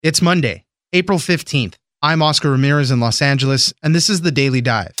It's Monday, April 15th. I'm Oscar Ramirez in Los Angeles, and this is the Daily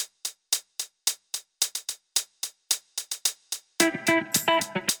Dive.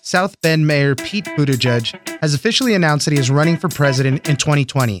 South Bend Mayor Pete Buttigieg has officially announced that he is running for president in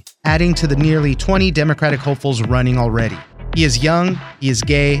 2020, adding to the nearly 20 Democratic hopefuls running already. He is young, he is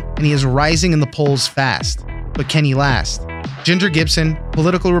gay, and he is rising in the polls fast. But can he last? Ginger Gibson,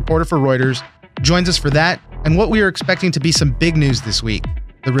 political reporter for Reuters, joins us for that and what we are expecting to be some big news this week,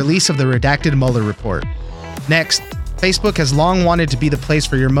 the release of the redacted Mueller report. Next, Facebook has long wanted to be the place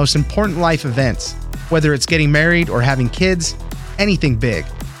for your most important life events, whether it's getting married or having kids, anything big.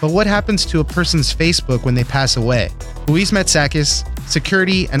 But what happens to a person's Facebook when they pass away? Luis Matsakis,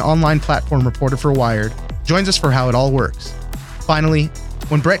 security and online platform reporter for Wired, joins us for how it all works. Finally,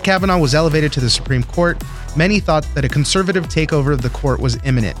 when Brett Kavanaugh was elevated to the Supreme Court, many thought that a conservative takeover of the court was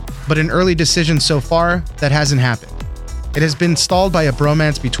imminent. But in early decisions so far, that hasn't happened. It has been stalled by a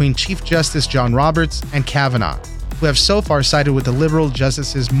bromance between Chief Justice John Roberts and Kavanaugh, who have so far sided with the liberal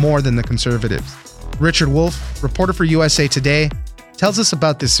justices more than the conservatives. Richard Wolff, reporter for USA Today, tells us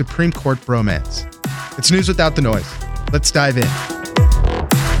about this Supreme Court bromance. It's news without the noise. Let's dive in.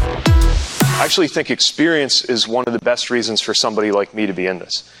 I actually think experience is one of the best reasons for somebody like me to be in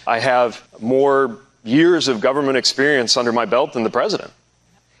this. I have more years of government experience under my belt than the president,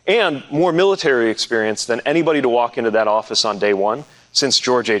 and more military experience than anybody to walk into that office on day one since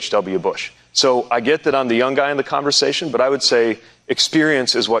George H.W. Bush. So I get that I'm the young guy in the conversation, but I would say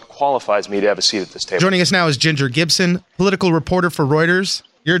experience is what qualifies me to have a seat at this table. Joining us now is Ginger Gibson, political reporter for Reuters.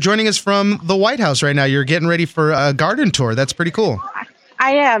 You're joining us from the White House right now. You're getting ready for a garden tour. That's pretty cool.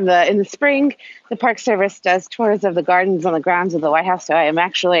 I am. In the spring, the Park Service does tours of the gardens on the grounds of the White House. So I am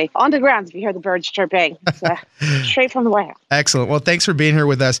actually on the grounds if you hear the birds chirping. It's straight from the White House. Excellent. Well, thanks for being here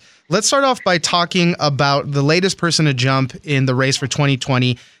with us. Let's start off by talking about the latest person to jump in the race for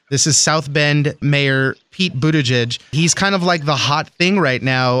 2020. This is South Bend Mayor Pete Buttigieg. He's kind of like the hot thing right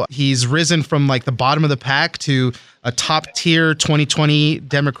now. He's risen from like the bottom of the pack to a top tier 2020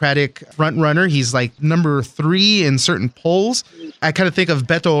 Democratic frontrunner. He's like number 3 in certain polls. I kind of think of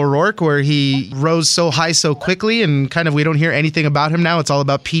Beto O'Rourke, where he rose so high so quickly, and kind of we don't hear anything about him now. It's all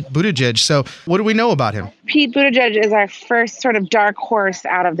about Pete Buttigieg. So what do we know about him? Pete Buttigieg is our first sort of dark horse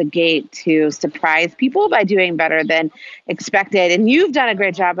out of the gate to surprise people by doing better than expected. And you've done a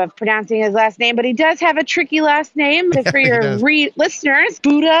great job of pronouncing his last name, but he does have a tricky last name. So for your listeners,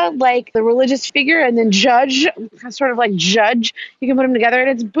 Buddha, like the religious figure, and then Judge, sort of like judge. You can put them together, and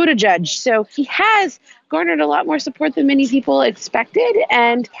it's Buttigieg. So he has garnered a lot more support than many people expected.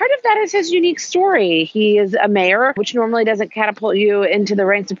 And part of that is his unique story. He is a mayor, which normally doesn't catapult you into the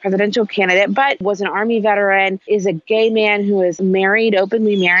ranks of presidential candidate, but was an Army veteran, is a gay man who is married,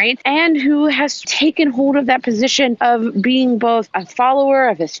 openly married, and who has taken hold of that position of being both a follower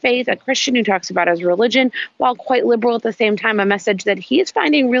of his faith, a Christian who talks about his religion, while quite liberal at the same time, a message that he is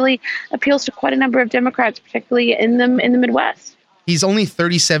finding really appeals to quite a number of Democrats, particularly in the Midwest. He's only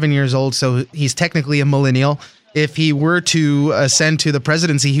 37 years old, so he's technically a millennial. If he were to ascend to the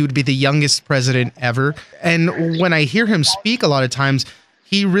presidency, he would be the youngest president ever. And when I hear him speak a lot of times,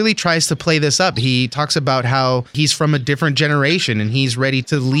 he really tries to play this up. He talks about how he's from a different generation and he's ready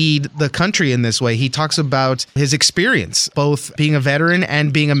to lead the country in this way. He talks about his experience, both being a veteran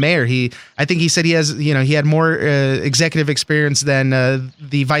and being a mayor. I think he said he had more executive experience than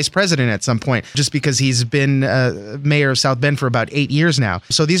the vice president at some point, just because he's been mayor of South Bend for about 8 years now.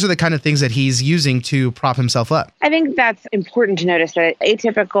 So these are the kind of things that he's using to prop himself up. I think that's important to notice, that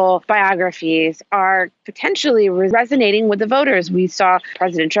atypical biographies are potentially resonating with the voters. We saw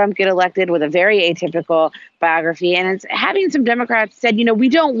President Trump get elected with a very atypical biography. And it's having some Democrats said, we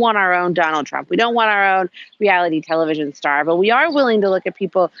don't want our own Donald Trump. We don't want our own reality television star, but we are willing to look at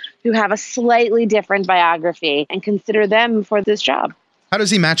people who have a slightly different biography and consider them for this job. How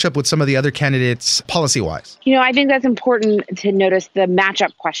does he match up with some of the other candidates policy-wise? I think that's important to notice the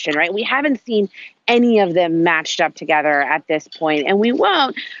matchup question, right? We haven't seen any of them matched up together at this point, and we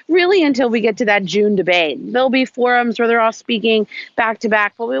won't really until we get to that June debate. There'll be forums where they're all speaking back to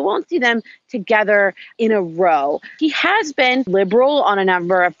back, but we won't see them together in a row. He has been liberal on a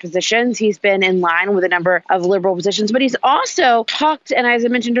number of positions. He's been in line with a number of liberal positions, but he's also talked, and as I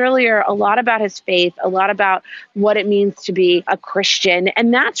mentioned earlier, a lot about his faith, a lot about what it means to be a Christian,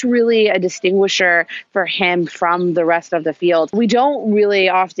 and that's really a distinguisher for him from the rest of the field. We don't really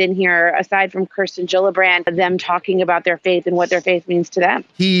often hear, aside from Kirsten Gillibrand, them talking about their faith and what their faith means to them.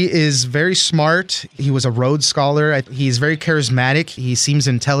 He is very smart. He was a Rhodes Scholar. He's very charismatic. He seems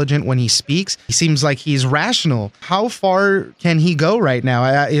intelligent when he speaks. speaks. He seems like he's rational. How far can he go right now?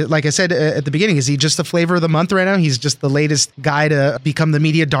 Like I said at the beginning, is he just the flavor of the month right now? He's just the latest guy to become the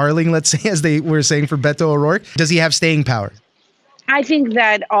media darling, let's say, as they were saying for Beto O'Rourke. Does he have staying power? I think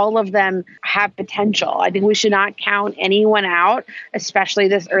that all of them have potential. I think we should not count anyone out, especially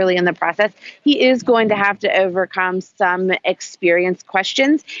this early in the process. He is going to have to overcome some experience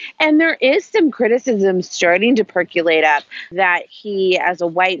questions. And there is some criticism starting to percolate up that he, as a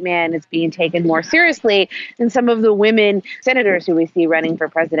white man, is being taken more seriously than some of the women senators who we see running for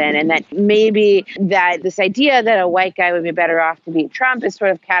president. And that maybe that this idea that a white guy would be better off to beat Trump is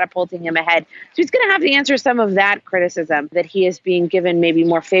sort of catapulting him ahead. So he's going to have to answer some of that criticism that he is being given maybe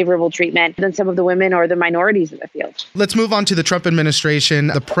more favorable treatment than some of the women or the minorities in the field. Let's move on to the Trump administration.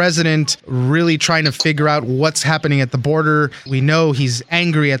 The president really trying to figure out what's happening at the border. We know he's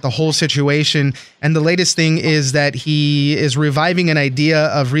angry at the whole situation. And the latest thing is that he is reviving an idea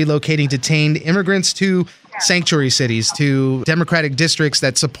of relocating detained immigrants to sanctuary cities, to Democratic districts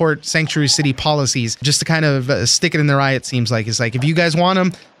that support sanctuary city policies, just to kind of stick it in their eye, it seems like. It's like, if you guys want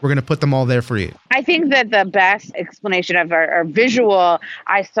them, we're going to put them all there for you. I think that the best explanation of our visual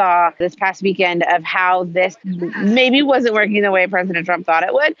I saw this past weekend of how this maybe wasn't working the way President Trump thought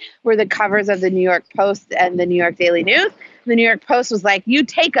it would were the covers of the New York Post and the New York Daily News. The New York Post was like, you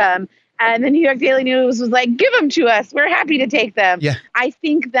take them. And the New York Daily News was like, give them to us. We're happy to take them. Yeah. I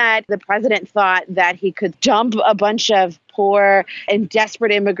think that the president thought that he could dump a bunch of poor and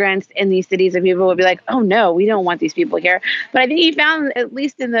desperate immigrants in these cities, and people would be like, oh no, we don't want these people here. But I think he found, at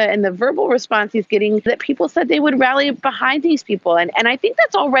least in the verbal response he's getting, that people said they would rally behind these people. And I think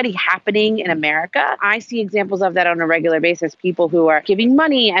that's already happening in America. I see examples of that on a regular basis, people who are giving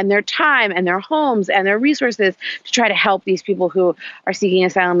money and their time and their homes and their resources to try to help these people who are seeking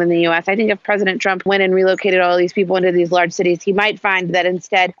asylum in the U.S. I think if President Trump went and relocated all these people into these large cities, he might find that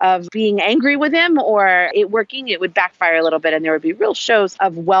instead of being angry with him or it working, it would backfire a little bit, and there would be real shows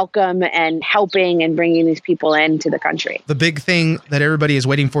of welcome and helping and bringing these people into the country. The big thing that everybody is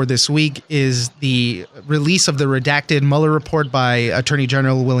waiting for this week is the release of the redacted Mueller report by Attorney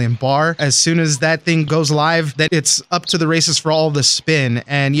General William Barr. As soon as that thing goes live, that it's up to the races for all the spin.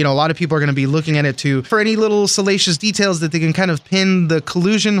 And, you know, a lot of people are going to be looking at it for any little salacious details that they can kind of pin the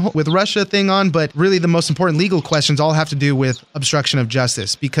collusion with Russia thing on. But really the most important legal questions all have to do with obstruction of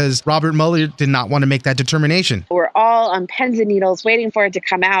justice, because Robert Mueller did not want to make that determination. We're all on pens and needles waiting for it to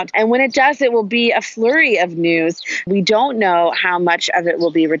come out. And when it does, it will be a flurry of news. We don't know how much of it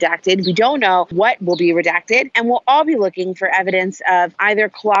will be redacted. We don't know what will be redacted. And we'll all be looking for evidence of either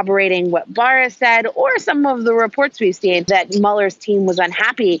corroborating what Barr has said or some of the reports we've seen that Mueller's team was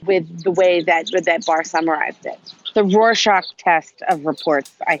unhappy with the way that Barr summarized it. The Rorschach test of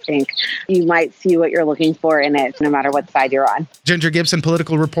reports, I think. You might see what you're looking for in it, no matter what side you're on. Ginger Gibson,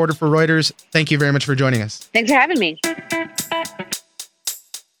 political reporter for Reuters. Thank you very much for joining us. Thanks for having me.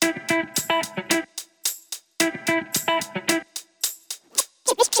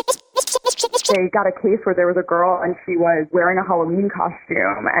 They got a case where there was a girl and she was wearing a Halloween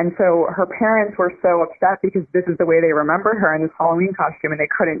costume. And so her parents were so upset because this is the way they remember her in this Halloween costume and they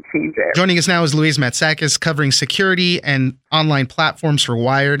couldn't change it. Joining us now is Louise Matsakis, covering security and online platforms for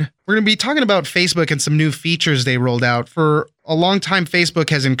Wired. We're going to be talking about Facebook and some new features they rolled out. For a long time, Facebook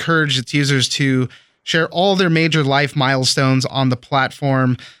has encouraged its users to share all their major life milestones on the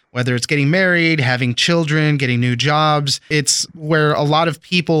platform, whether it's getting married, having children, getting new jobs. It's where a lot of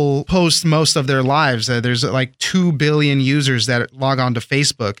people post most of their lives. There's like 2 billion users that log on to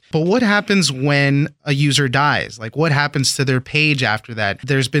Facebook. But what happens when a user dies? Like, what happens to their page after that?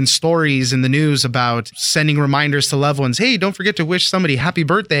 There's been stories in the news about sending reminders to loved ones. Hey, don't forget to wish somebody happy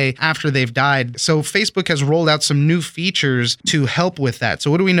birthday after they've died. So Facebook has rolled out some new features to help with that.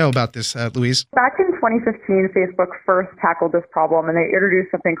 So what do we know about this, Louise? Back in 2015, Facebook first tackled this problem and they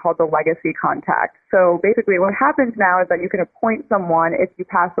introduced something called the legacy contact. So basically what happens now is that you can appoint someone if you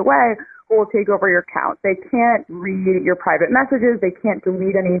pass away who will take over your account. They can't read your private messages, they can't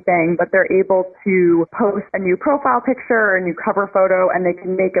delete anything, but they're able to post a new profile picture, a new cover photo, and they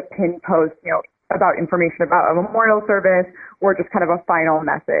can make a pinned post, about information about a memorial service or just kind of a final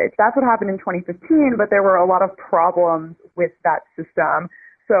message. That's what happened in 2015, but there were a lot of problems with that system.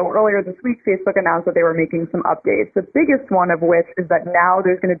 So earlier this week, Facebook announced that they were making some updates. The biggest one of which is that now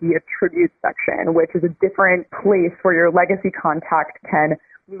there's going to be a tribute section, which is a different place where your legacy contact can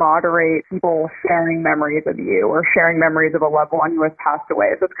moderate people sharing memories of you or sharing memories of a loved one who has passed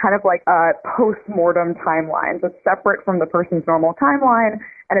away. So it's kind of like a post-mortem timeline. So it's separate from the person's normal timeline,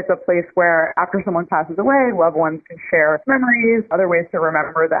 And it's a place where after someone passes away, loved ones can share memories, other ways to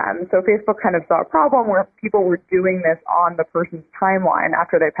remember them. So Facebook kind of saw a problem where people were doing this on the person's timeline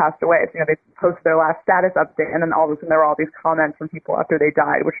after they passed away. So, they posted their last status update, and then all of a sudden there were all these comments from people after they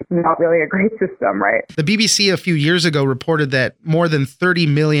died, which is not really a great system, right? The BBC a few years ago reported that more than 30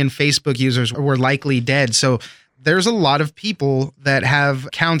 million Facebook users were likely dead. So there's a lot of people that have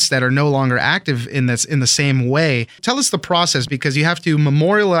accounts that are no longer active in the same way. Tell us the process, because you have to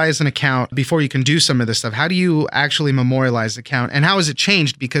memorialize an account before you can do some of this stuff. How do you actually memorialize the account, and how has it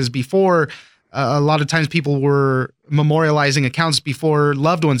changed? Because before, a lot of times people were memorializing accounts before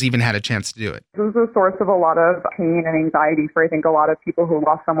loved ones even had a chance to do it. This was a source of a lot of pain and anxiety for, I think, a lot of people who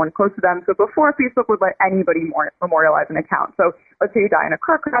lost someone close to them. So before, Facebook would let anybody memorialize an account. So let's say you die in a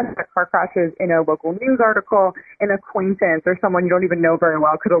car crash. That car crash is in a local news article. An acquaintance or someone you don't even know very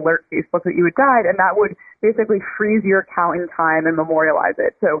well could alert Facebook that you had died, and that would basically freeze your account in time and memorialize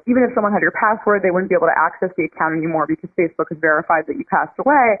it. So even if someone had your password, they wouldn't be able to access the account anymore because Facebook has verified that you passed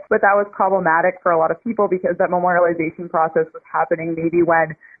away. But that was problematic for a lot of people because that memorialization process was happening maybe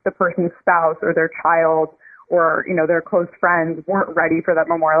when the person's spouse or their child or, their close friends weren't ready for that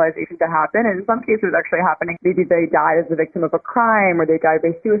memorialization to happen. And in some cases, actually happening, maybe they died as a victim of a crime or they died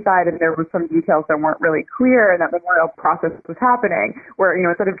by suicide, and there were some details that weren't really clear, and that memorial process was happening where,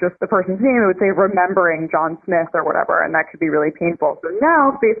 instead of just the person's name, it would say remembering John Smith or whatever, and that could be really painful. So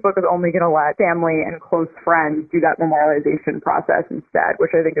now Facebook is only going to let family and close friends do that memorialization process instead,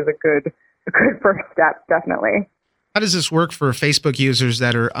 which I think is a good first step, definitely. How does this work for Facebook users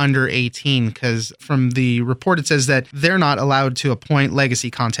that are under 18? Because from the report, it says that they're not allowed to appoint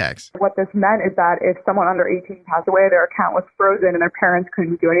legacy contacts. What this meant is that if someone under 18 passed away, their account was frozen and their parents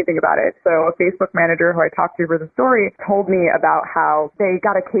couldn't do anything about it. So a Facebook manager who I talked to for the story told me about how they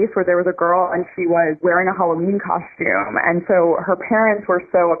got a case where there was a girl and she was wearing a Halloween costume. And so her parents were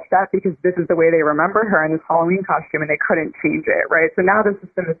so upset because this is the way they remember her in this Halloween costume, and they couldn't change it, right? So now the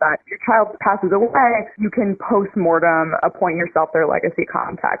system is that if your child passes away, you can post-mortem appoint yourself their legacy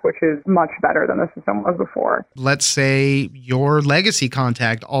contact, which is much better than the system was before. Let's say your legacy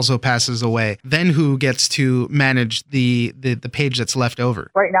contact also passes away. Then who gets to manage the page that's left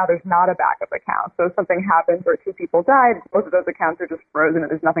over? Right now, there's not a backup account. So if something happens where two people died, both of those accounts are just frozen, and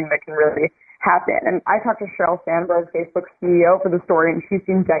there's nothing that can really happen. And I talked to Sheryl Sandberg, Facebook's CEO, for the story, and she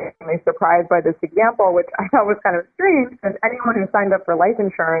seemed genuinely surprised by this example, which I thought was kind of strange, because anyone who signed up for life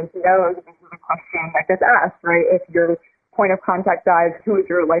insurance knows this is a question that gets asked, right? If your point of contact dies, who is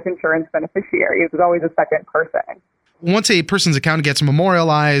your life insurance beneficiary? There's always a second person. Once a person's account gets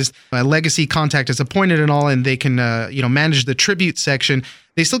memorialized, a legacy contact is appointed and all, and they can manage the tribute section,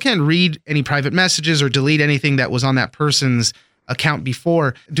 they still can't read any private messages or delete anything that was on that person's account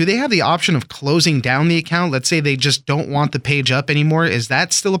before. Do they have the option of closing down the account? Let's say they just don't want the page up anymore. Is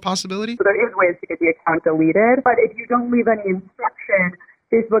that still a possibility? So there is ways to get the account deleted, but if you don't leave any instruction,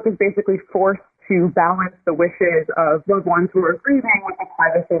 Facebook is basically forced to balance the wishes of loved ones who are grieving with the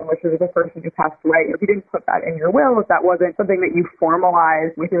privacy and wishes of the person who passed away. If you didn't put that in your will, if that wasn't something that you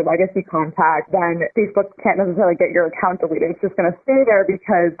formalized with your legacy contact, then Facebook can't necessarily get your account deleted. It's just going to stay there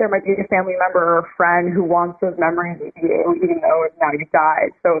because there might be a family member or a friend who wants those memories of you, even though now you've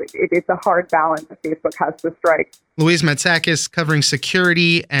died. So it's a hard balance that Facebook has to strike. Louise Matsakis, covering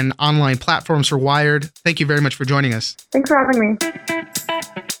security and online platforms for Wired. Thank you very much for joining us. Thanks for having me.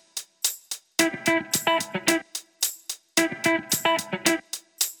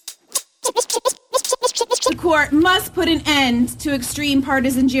 The court must put an end to extreme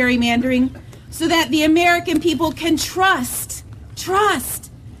partisan gerrymandering so that the American people can trust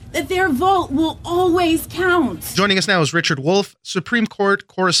that their vote will always count. Joining us now is Richard Wolff, Supreme Court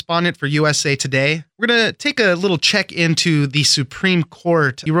correspondent for USA Today. We're going to take a little check into the Supreme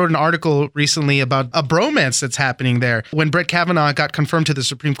Court. You wrote an article recently about a bromance that's happening there. When Brett Kavanaugh got confirmed to the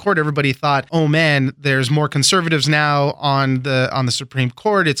Supreme Court, everybody thought, oh man, there's more conservatives now on the Supreme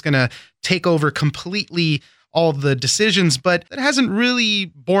Court. It's going to take over completely all the decisions, but that hasn't really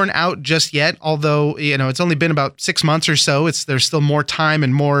borne out just yet. Although, it's only been about 6 months or so. There's still more time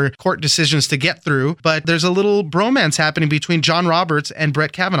and more court decisions to get through, but there's a little bromance happening between John Roberts and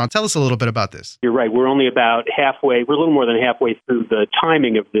Brett Kavanaugh. Tell us a little bit about this. You're right. We're only about halfway. We're a little more than halfway through the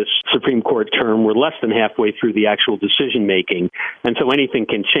timing of this Supreme Court term. We're less than halfway through the actual decision making. And so anything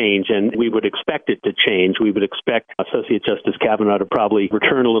can change, and we would expect it to change. We would expect Associate Justice Kavanaugh to probably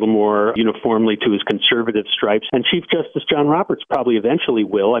return a little more uniformly to his conservative stripes. And Chief Justice John Roberts probably eventually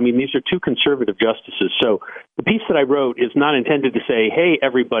will. I mean, these are two conservative justices. So the piece that I wrote is not intended to say, hey,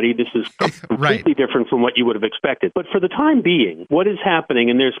 everybody, this is completely different from what you would have expected. But for the time being, what is happening,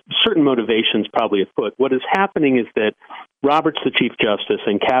 and there's certain motivations probably afoot, what is happening is that Roberts, the Chief Justice,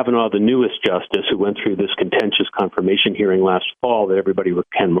 and Kavanaugh, the newest justice, who went through this contentious confirmation hearing last fall that everybody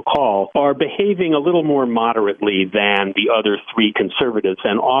can recall, are behaving a little more moderately than the other three conservatives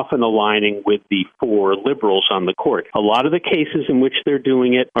and often aligning with the four liberals on the court. A lot of the cases in which they're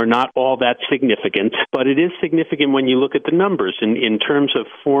doing it are not all that significant, but it is significant when you look at the numbers. In terms of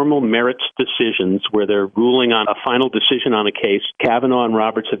formal merits decisions where they're ruling on a final decision on a case, Kavanaugh and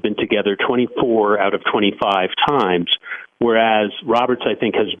Roberts have been together 24 out of 25 times. Whereas Roberts, I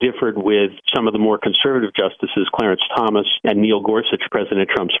think, has differed with some of the more conservative justices, Clarence Thomas and Neil Gorsuch, President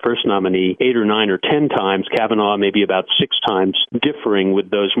Trump's first nominee, 8 or 9 or 10 times. Kavanaugh maybe about 6 times, differing with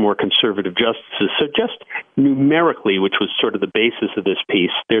those more conservative justices. So just numerically, which was sort of the basis of this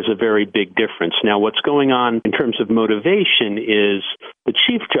piece, there's a very big difference. Now, what's going on in terms of motivation is the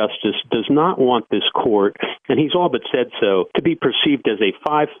Chief Justice does not want this court, and he's all but said so, to be perceived as a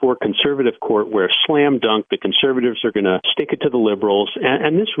 5-4 conservative court where slam dunk, the conservatives are going to stick it to the liberals.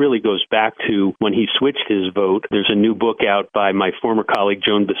 And this really goes back to when he switched his vote. There's a new book out by my former colleague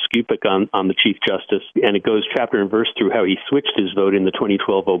Joan Biskupik on the Chief Justice, and it goes chapter and verse through how he switched his vote in the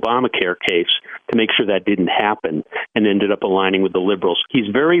 2012 Obamacare case to make sure that didn't happen and ended up aligning with the liberals.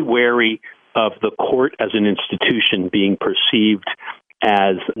 He's very wary of the court as an institution being perceived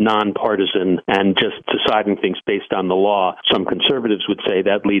as nonpartisan and just deciding things based on the law. Some conservatives would say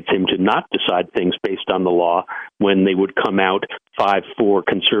that leads him to not decide things based on the law when they would come out 5-4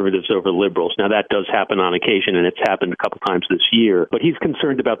 conservatives over liberals. Now, that does happen on occasion, and it's happened a couple times this year, but he's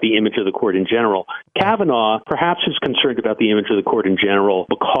concerned about the image of the court in general. Kavanaugh perhaps is concerned about the image of the court in general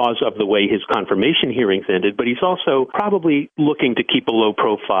because of the way his confirmation hearings ended, but he's also probably looking to keep a low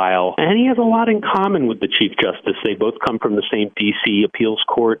profile, and he has a lot in common with the Chief Justice. They both come from the same D.C. appeals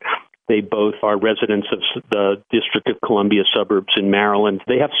court. They both are residents of the District of Columbia suburbs in Maryland.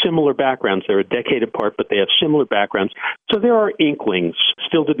 They have similar backgrounds. They're a decade apart, but they have similar backgrounds. So there are inklings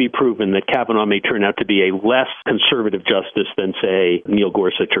still to be proven that Kavanaugh may turn out to be a less conservative justice than, say, Neil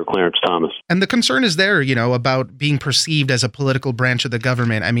Gorsuch or Clarence Thomas. And the concern is there, about being perceived as a political branch of the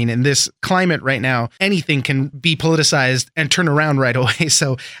government. I mean, in this climate right now, anything can be politicized and turn around right away.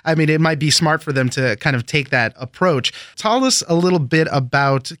 So, I mean, it might be smart for them to kind of take that approach. Tell us a little bit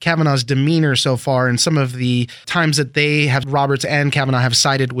about Kavanaugh's demeanor so far and some of the times that Roberts and Kavanaugh have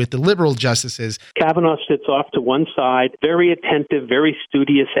sided with the liberal justices. Kavanaugh sits off to one side, very attentive, very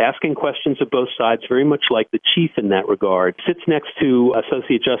studious, asking questions of both sides, very much like the chief in that regard. Sits next to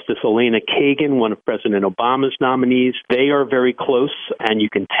Associate Justice Elena Kagan, one of President Obama's nominees. They are very close, and you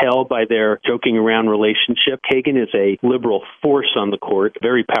can tell by their joking around relationship. Kagan is a liberal force on the court,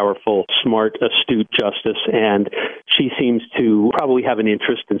 very powerful, smart, astute justice, and she seems to probably have an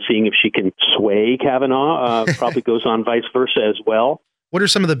interest in seeing if she can sway Kavanaugh, probably goes on vice versa as well. What are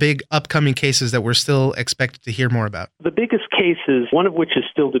some of the big upcoming cases that we're still expected to hear more about? The biggest cases, one of which is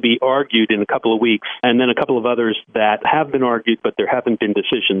still to be argued in a couple of weeks, and then a couple of others that have been argued, but there haven't been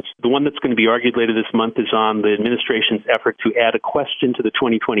decisions. The one that's going to be argued later this month is on the administration's effort to add a question to the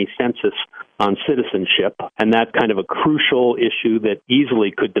 2020 census on citizenship, and that's kind of a crucial issue that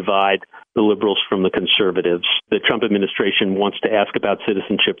easily could divide the liberals from the conservatives. The Trump administration wants to ask about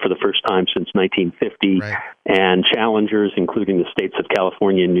citizenship for the first time since 1950, right. And challengers, including the states of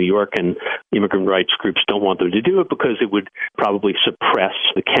California and New York and immigrant rights groups, don't want them to do it because it would probably suppress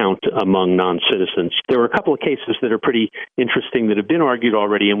the count among non-citizens. There are a couple of cases that are pretty interesting that have been argued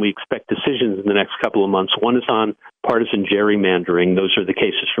already, and we expect decisions in the next couple of months. One is on partisan gerrymandering. Those are the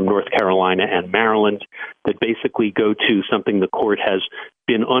cases from North Carolina and Maryland that basically go to something the court has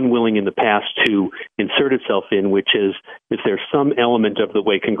been unwilling in the past to insert itself in, which is if there's some element of the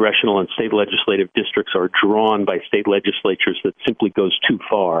way congressional and state legislative districts are drawn by state legislatures that simply goes too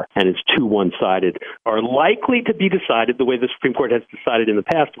far and is too one-sided, are likely to be decided the way the Supreme Court has decided in the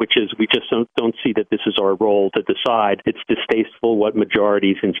past, which is we just don't see that this is our role to decide. It's distasteful what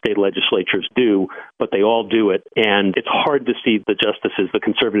majorities in state legislatures do, but they all do it. And it's hard to see the justices, the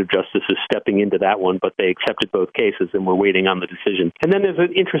conservative justices, stepping into that one, but they accepted both cases, and we're waiting on the decision. And then there's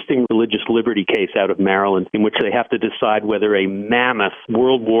an interesting religious liberty case out of Maryland in which they have to decide whether a mammoth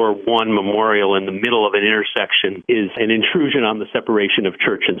World War I memorial in the middle of an intersection is an intrusion on the separation of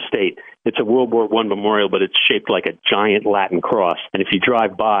church and state. It's a World War I memorial, but it's shaped like a giant Latin cross. And if you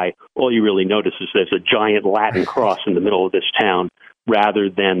drive by, all you really notice is there's a giant Latin cross in the middle of this town, rather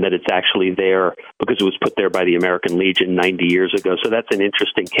than that it's actually there because it was put there by the American Legion 90 years ago. So that's an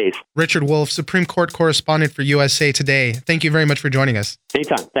interesting case. Richard Wolff, Supreme Court correspondent for USA Today. Thank you very much for joining us.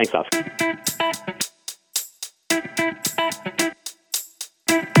 Anytime. Thanks, Oscar.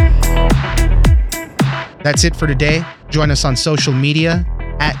 That's it for today. Join us on social media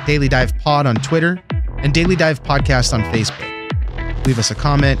 @Daily Dive Pod on Twitter. and Daily Dive Podcast on Facebook. Leave us a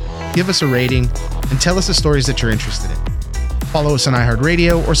comment, give us a rating, and tell us the stories that you're interested in. Follow us on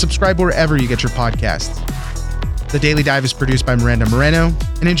iHeartRadio or subscribe wherever you get your podcasts. The Daily Dive is produced by Miranda Moreno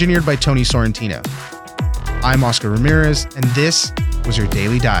and engineered by Tony Sorrentino. I'm Oscar Ramirez, and this was your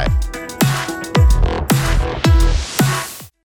Daily Dive.